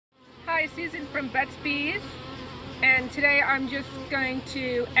Hi, Susan from Butts Bees, and today I'm just going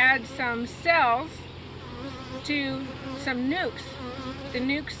to add some cells to some nucs. The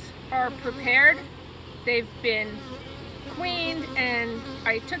nucs are prepared, they've been queened, and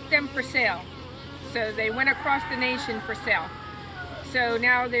I took them for sale. So they went across the nation for sale. So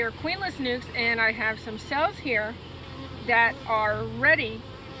now they're queenless nucs, and I have some cells here that are ready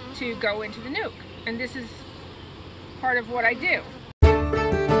to go into the nuc. And this is part of what I do.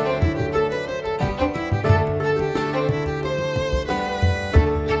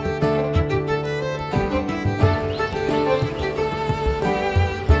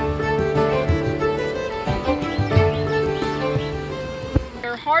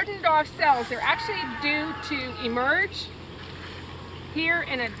 They're hardened off cells. They're actually due to emerge here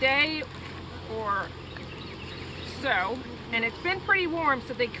in a day or so, and it's been pretty warm,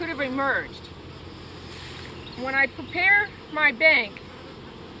 so they could have emerged. When I prepare my bank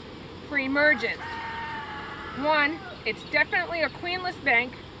for emergence, one, it's definitely a queenless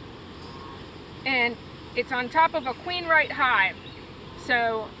bank, and it's on top of a queen right hive.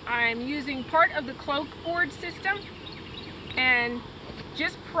 So I'm using part of the cloak board system, and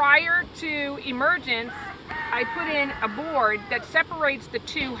just prior to emergence, I put in a board that separates the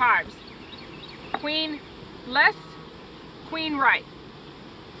two hives. Queen less, queen right.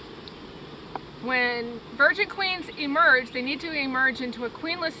 When virgin queens emerge, they need to emerge into a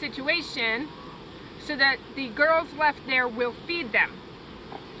queenless situation so that the girls left there will feed them.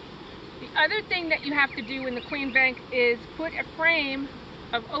 The other thing that you have to do in the queen bank is put a frame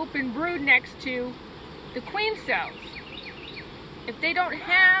of open brood next to the queen cells. If they don't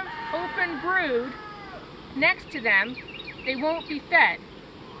have open brood next to them, they won't be fed.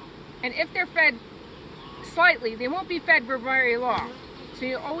 And if they're fed slightly, they won't be fed for very long. So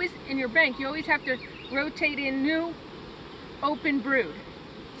you always, in your bank, you always have to rotate in new open brood.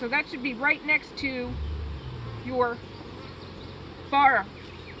 So that should be right next to your bar.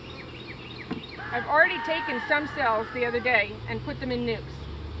 I've already taken some cells the other day and put them in nucs.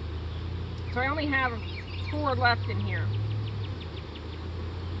 So I only have 4 left in here.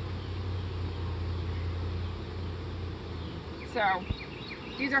 So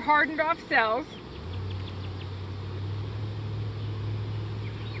these are hardened off cells.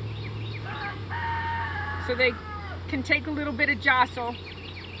 So they can take a little bit of jostle,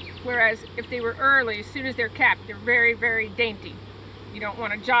 whereas if they were early, as soon as they're capped, they're very, very dainty. You don't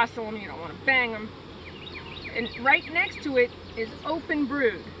want to jostle them, you don't want to bang them. And right next to it is open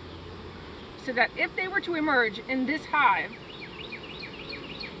brood, so that if they were to emerge in this hive,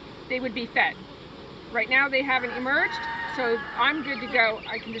 they would be fed. Right now they haven't emerged, so I'm good to go.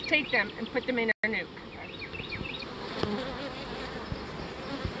 I can just take them and put them in a nuc.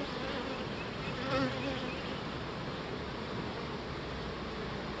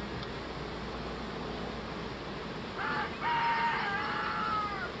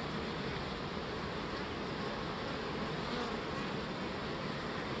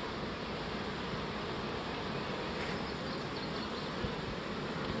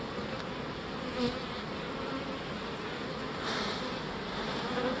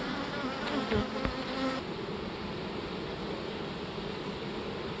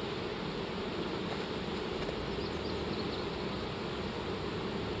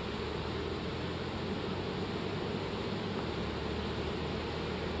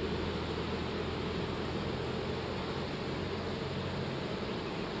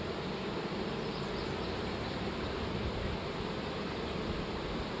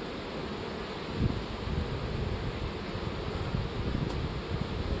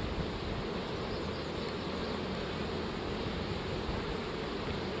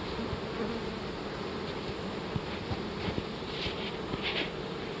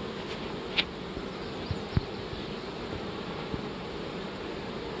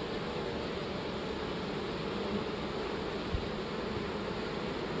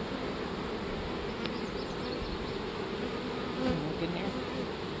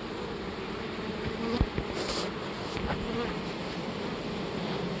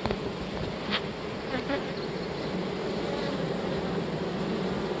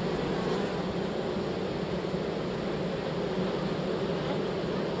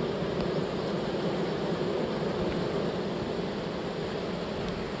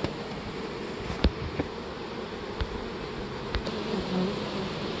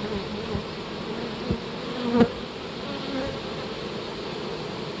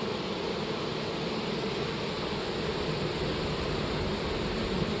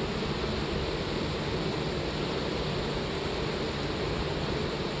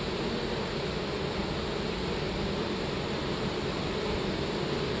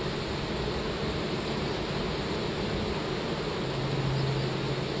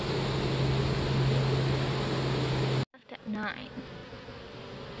 9.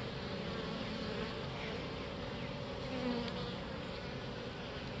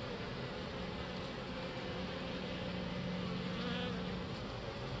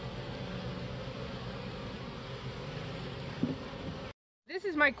 This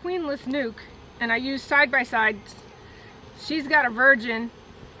is my queenless nuke, and I use side-by-sides. She's got a virgin,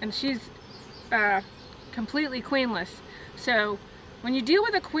 and she's completely queenless. So when you deal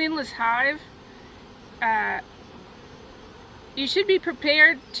with a queenless hive, you should be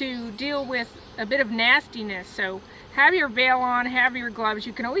prepared to deal with a bit of nastiness. So have your veil on, have your gloves.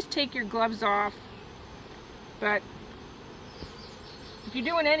 You can always take your gloves off, but if you're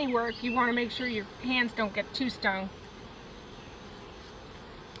doing any work, you want to make sure your hands don't get too stung.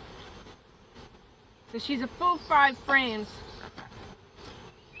 So she's a full 5 frames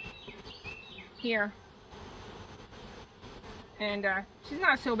here, and she's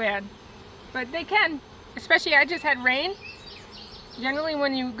not so bad, but they can, especially I just had rain. Generally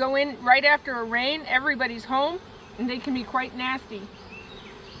when you go in right after a rain, everybody's home, and they can be quite nasty.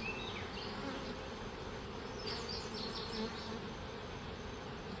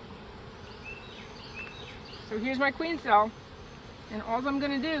 So here's my queen cell, and all I'm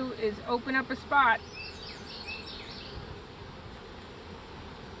going to do is open up a spot.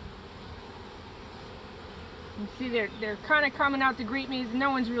 You see they're kind of coming out to greet me.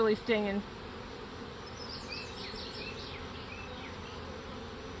 No one's really stinging.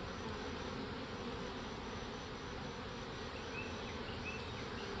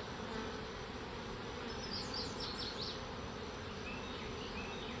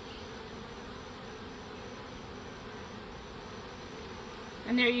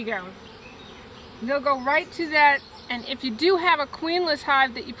 And there you go. They'll go right to that, and if you do have a queenless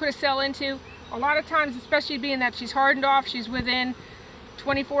hive that you put a cell into, a lot of times, especially being that she's hardened off, she's within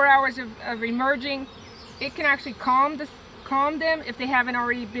 24 hours of emerging, it can actually calm them if they haven't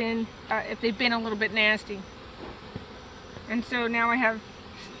already been, if they've been a little bit nasty. And so now I have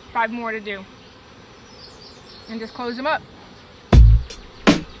 5 more to do. And just close them up.